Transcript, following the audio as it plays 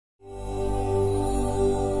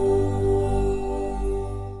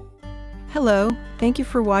Hello, thank you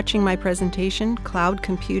for watching my presentation, Cloud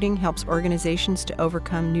Computing Helps Organizations to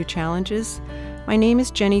Overcome New Challenges. My name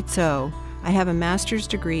is Jenny Tso. I have a master's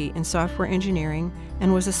degree in software engineering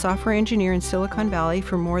and was a software engineer in Silicon Valley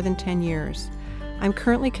for more than 10 years. I'm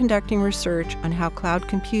currently conducting research on how cloud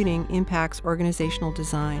computing impacts organizational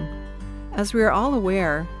design. As we are all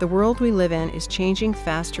aware, the world we live in is changing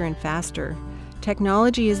faster and faster.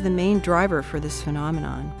 Technology is the main driver for this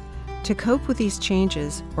phenomenon. To cope with these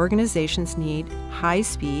changes, organizations need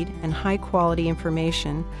high-speed and high-quality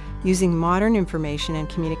information using modern information and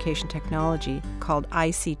communication technology called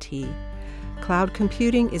ICT. Cloud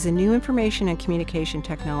computing is a new information and communication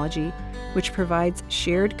technology which provides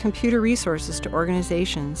shared computer resources to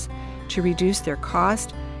organizations to reduce their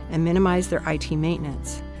cost and minimize their IT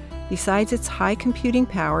maintenance. Besides its high computing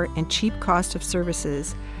power and cheap cost of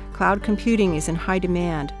services, cloud computing is in high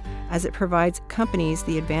demand as it provides companies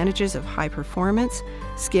the advantages of high performance,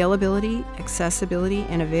 scalability, accessibility,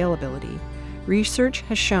 and availability. Research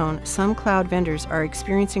has shown some cloud vendors are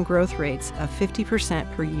experiencing growth rates of 50%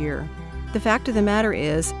 per year. The fact of the matter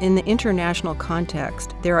is, in the international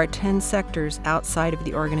context, there are 10 sectors outside of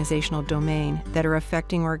the organizational domain that are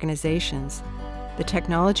affecting organizations. The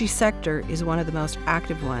technology sector is one of the most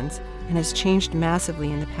active ones and has changed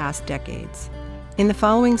massively in the past decades. In the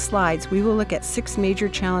following slides, we will look at 6 major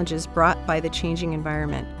challenges brought by the changing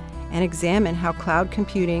environment and examine how cloud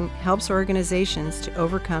computing helps organizations to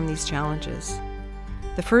overcome these challenges.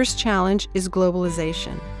 The first challenge is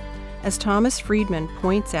globalization. As Thomas Friedman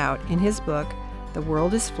points out in his book, The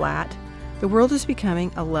World is Flat, the world is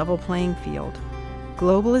becoming a level playing field.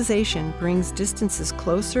 Globalization brings distances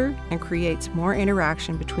closer and creates more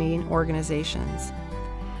interaction between organizations.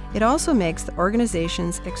 It also makes the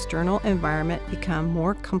organization's external environment become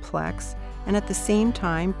more complex and at the same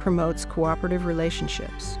time promotes cooperative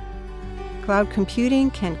relationships. Cloud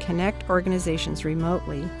computing can connect organizations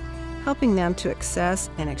remotely, helping them to access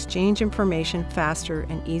and exchange information faster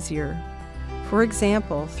and easier. For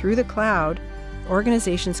example, through the cloud,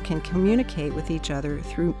 organizations can communicate with each other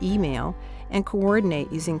through email and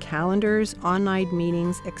coordinate using calendars, online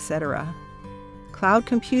meetings, etc. Cloud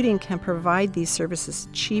computing can provide these services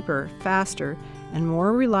cheaper, faster, and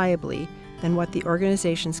more reliably than what the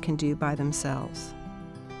organizations can do by themselves.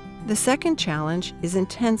 The second challenge is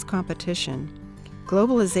intense competition.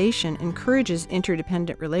 Globalization encourages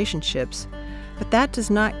interdependent relationships, but that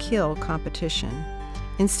does not kill competition.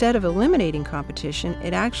 Instead of eliminating competition,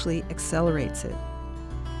 it actually accelerates it.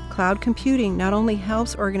 Cloud computing not only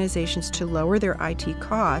helps organizations to lower their IT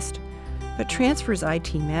cost, but transfers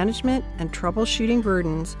IT management and troubleshooting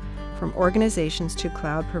burdens from organizations to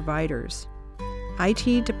cloud providers.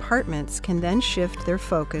 IT departments can then shift their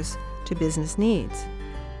focus to business needs.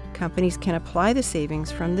 Companies can apply the savings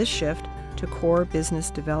from this shift to core business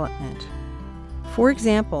development. For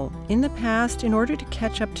example, in the past, in order to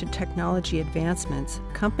catch up to technology advancements,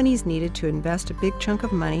 companies needed to invest a big chunk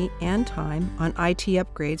of money and time on IT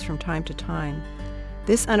upgrades from time to time.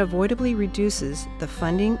 This unavoidably reduces the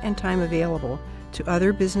funding and time available to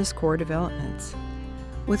other business core developments.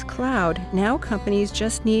 With cloud, now companies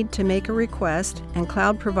just need to make a request and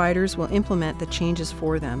cloud providers will implement the changes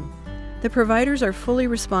for them. The providers are fully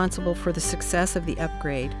responsible for the success of the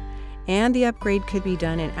upgrade, and the upgrade could be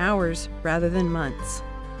done in hours rather than months.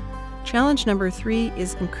 Challenge number 3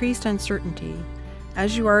 is increased uncertainty.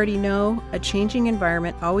 As you already know, a changing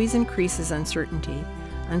environment always increases uncertainty.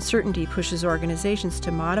 Uncertainty pushes organizations to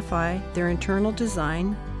modify their internal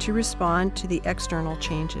design to respond to the external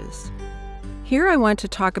changes. Here I want to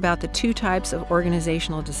talk about the 2 types of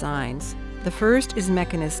organizational designs. The first is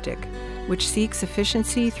mechanistic, which seeks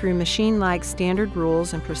efficiency through machine-like standard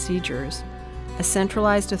rules and procedures, a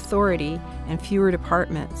centralized authority and fewer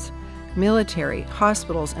departments. Military,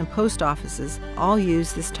 hospitals, and post offices all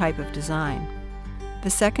use this type of design. The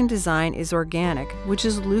second design is organic, which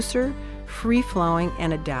is looser, free-flowing,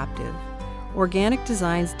 and adaptive. Organic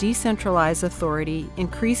designs decentralize authority,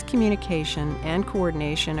 increase communication and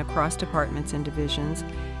coordination across departments and divisions,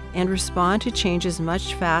 and respond to changes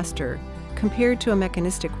much faster compared to a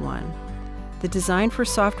mechanistic one. The design for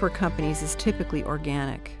software companies is typically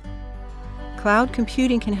organic. Cloud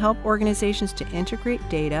computing can help organizations to integrate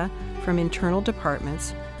data from internal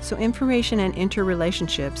departments so information and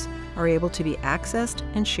interrelationships are able to be accessed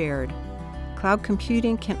and shared. Cloud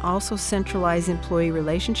computing can also centralize employee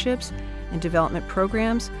relationships and development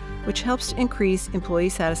programs, which helps to increase employee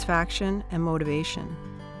satisfaction and motivation.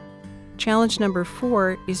 Challenge number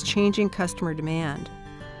 4 is changing customer demand.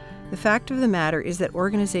 The fact of the matter is that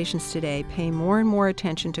organizations today pay more and more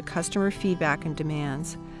attention to customer feedback and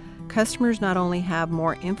demands. customers not only have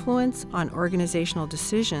more influence on organizational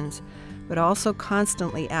decisions, but also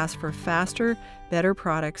constantly ask for faster, better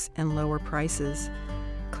products and lower prices.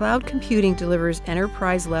 Cloud computing delivers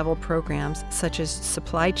enterprise-level programs such as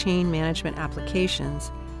supply chain management applications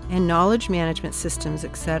and knowledge management systems,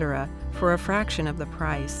 etc., for a fraction of the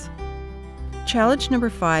price. Challenge number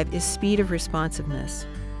 5 is speed of responsiveness.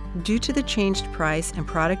 Due to the changed price and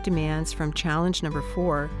product demands from challenge number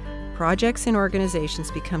 4, projects in organizations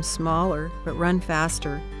become smaller but run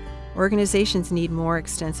faster. Organizations need more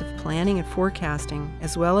extensive planning and forecasting,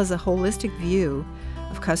 as well as a holistic view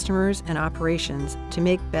of customers and operations to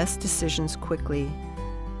make best decisions quickly.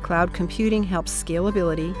 Cloud computing helps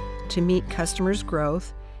scalability to meet customers'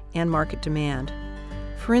 growth and market demand.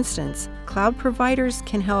 For instance, cloud providers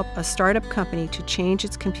can help a startup company to change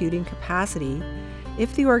its computing capacity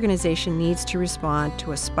if the organization needs to respond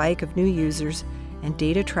to a spike of new users and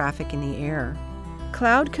data traffic in the air.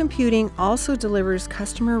 Cloud computing also delivers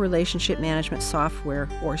customer relationship management software,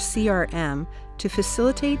 or CRM, to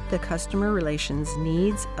facilitate the customer relations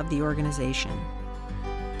needs of the organization.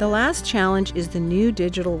 The last challenge is the new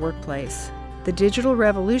digital workplace. The digital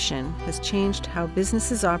revolution has changed how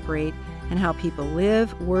businesses operate and how people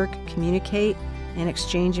live, work, communicate, and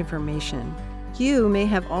exchange information. You may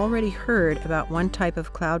have already heard about one type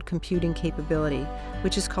of cloud computing capability,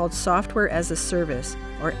 which is called Software as a Service,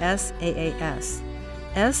 or SaaS.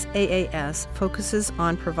 SaaS focuses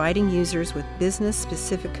on providing users with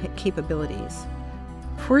business-specific capabilities.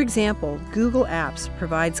 For example, Google Apps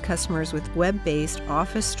provides customers with web-based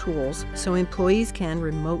Office tools so employees can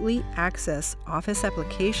remotely access Office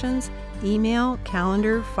applications, email,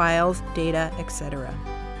 calendar, files, data, etc.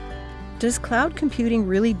 Does cloud computing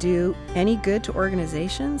really do any good to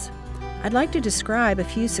organizations? I'd like to describe a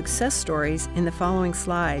few success stories in the following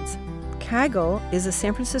slides. Kaggle is a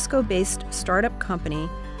San Francisco-based startup company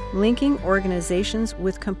linking organizations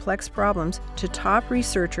with complex problems to top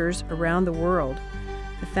researchers around the world.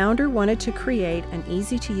 The founder wanted to create an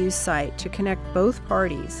easy-to-use site to connect both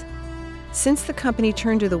parties. Since the company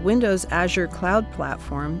turned to the Windows Azure cloud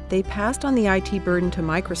platform, they passed on the IT burden to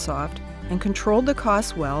Microsoft and controlled the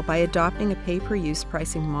costs well by adopting a pay-per-use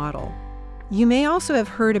pricing model. You may also have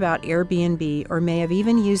heard about Airbnb or may have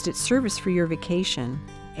even used its service for your vacation.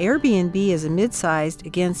 Airbnb is a mid-sized,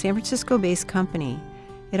 again San Francisco-based company.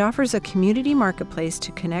 It offers a community marketplace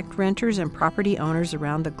to connect renters and property owners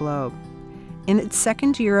around the globe. In its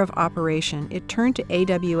second year of operation, it turned to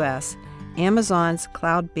AWS, Amazon's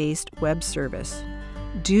cloud-based web service.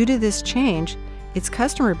 Due to this change, its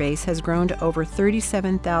customer base has grown to over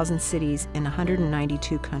 37,000 cities in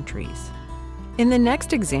 192 countries. In the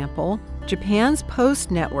next example, Japan's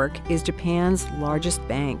Post Network is Japan's largest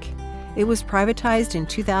bank. It was privatized in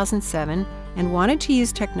 2007 and wanted to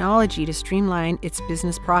use technology to streamline its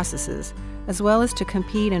business processes, as well as to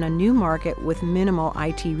compete in a new market with minimal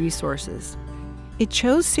IT resources. It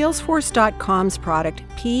chose Salesforce.com's product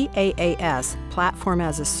PaaS, Platform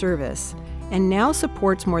as a Service, and now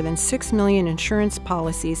supports more than 6 million insurance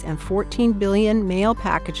policies and 14 billion mail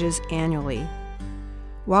packages annually.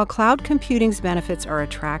 While cloud computing's benefits are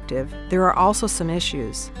attractive, there are also some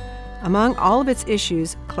issues. Among all of its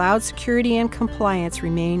issues, cloud security and compliance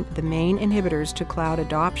remain the main inhibitors to cloud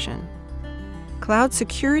adoption. Cloud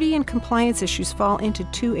security and compliance issues fall into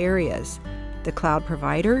two areas: the cloud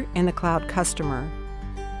provider and the cloud customer.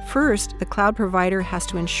 First, the cloud provider has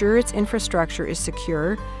to ensure its infrastructure is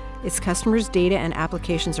secure, its customers' data and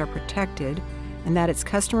applications are protected, and that its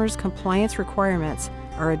customers' compliance requirements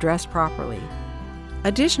are addressed properly.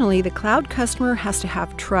 Additionally, the cloud customer has to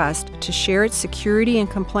have trust to share its security and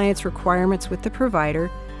compliance requirements with the provider,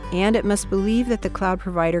 and it must believe that the cloud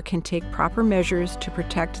provider can take proper measures to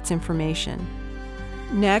protect its information.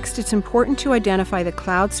 Next, it's important to identify the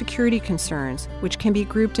cloud security concerns, which can be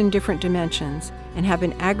grouped in different dimensions and have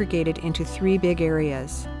been aggregated into three big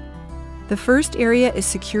areas. The first area is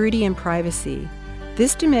security and privacy.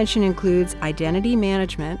 This dimension includes identity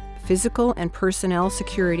management, physical and personnel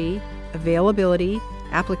security, availability,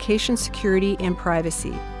 application security, and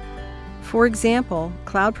privacy. For example,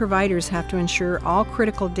 cloud providers have to ensure all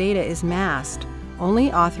critical data is masked.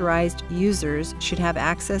 Only authorized users should have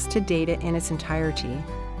access to data in its entirety.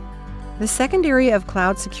 The second area of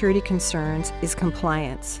cloud security concerns is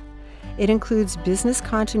compliance. It includes business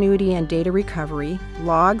continuity and data recovery,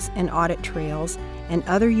 logs and audit trails, and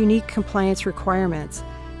other unique compliance requirements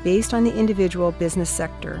based on the individual business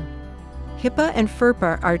sector. HIPAA and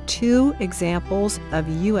FERPA are two examples of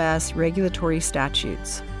U.S. regulatory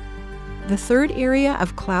statutes. The third area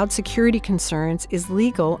of cloud security concerns is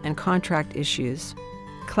legal and contract issues.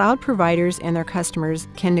 cloud providers and their customers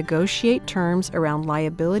can negotiate terms around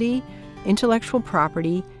liability, intellectual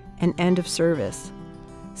property, and end of service.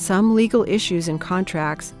 Some legal issues in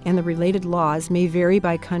contracts and the related laws may vary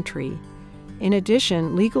by country. In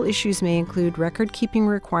addition, legal issues may include record-keeping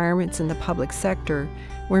requirements in the public sector,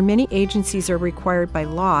 where many agencies are required by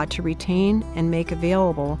law to retain and make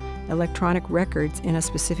available electronic records in a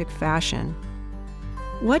specific fashion.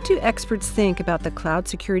 What do experts think about the cloud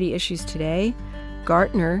security issues today?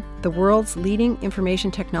 Gartner, the world's leading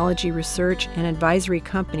information technology research and advisory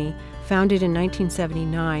company founded in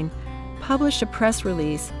 1979, published a press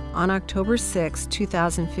release on October 6,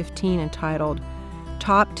 2015 entitled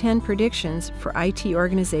Top 10 Predictions for IT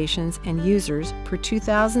Organizations and Users for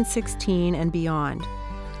 2016 and Beyond.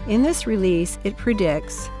 In this release, it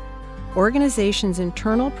predicts organizations'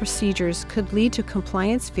 internal procedures could lead to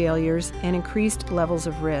compliance failures and increased levels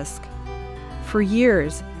of risk. For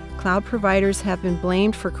years, cloud providers have been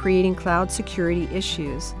blamed for creating cloud security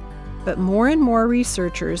issues, but more and more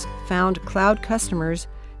researchers found cloud customers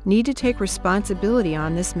need to take responsibility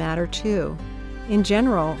on this matter too. In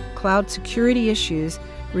general, cloud security issues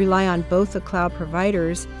rely on both the cloud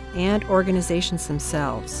providers and organizations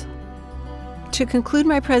themselves. To conclude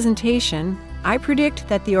my presentation, I predict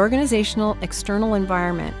that the organizational external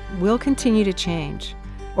environment will continue to change.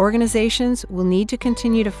 Organizations will need to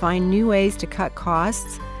continue to find new ways to cut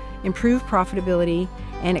costs, improve profitability,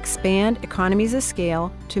 and expand economies of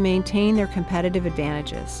scale to maintain their competitive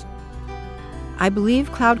advantages. I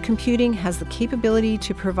believe cloud computing has the capability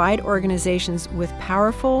to provide organizations with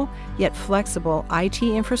powerful yet flexible IT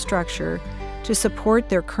infrastructure to support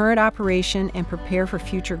their current operation and prepare for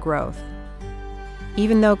future growth.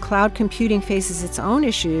 Even though cloud computing faces its own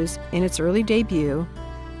issues in its early debut,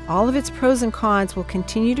 all of its pros and cons will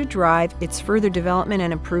continue to drive its further development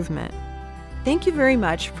and improvement. Thank you very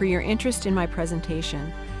much for your interest in my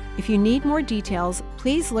presentation. If you need more details,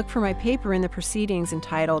 please look for my paper in the proceedings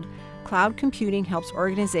entitled Cloud Computing Helps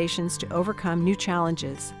Organizations to Overcome New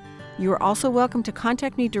Challenges. You are also welcome to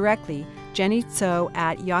contact me directly,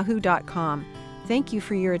 jennytso@yahoo.com. Thank you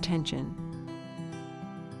for your attention.